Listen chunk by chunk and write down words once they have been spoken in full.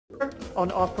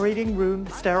on operating room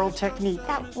sterile technique.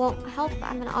 That won't help.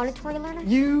 I'm an auditory learner.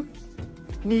 You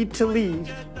need to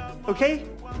leave, okay?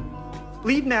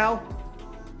 Leave now.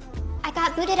 I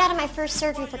got booted out of my first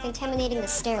surgery for contaminating the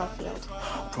sterile field.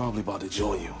 I'm probably about to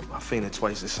join you. I fainted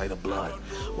twice at sight of blood.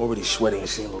 Already sweating and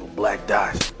seeing little black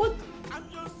dots. What?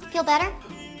 Feel better?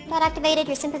 That activated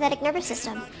your sympathetic nervous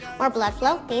system. More blood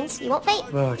flow means you won't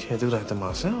faint. Well, I can't do that to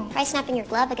myself. Try snapping your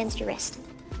glove against your wrist.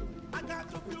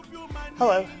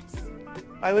 Hello.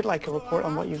 I would like a report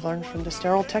on what you learned from the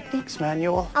sterile techniques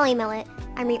manual. I'll email it.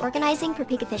 I'm reorganizing for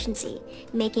peak efficiency,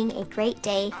 making a great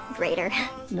day greater.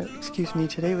 No, excuse me,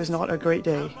 today was not a great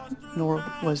day, nor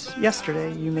was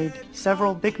yesterday. You made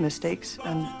several big mistakes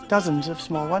and dozens of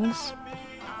small ones.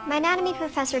 My anatomy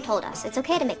professor told us it's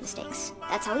okay to make mistakes.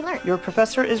 That's how we learn. Your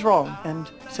professor is wrong, and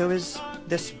so is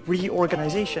this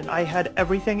reorganization. I had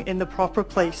everything in the proper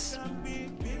place.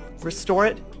 Restore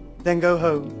it, then go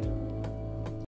home.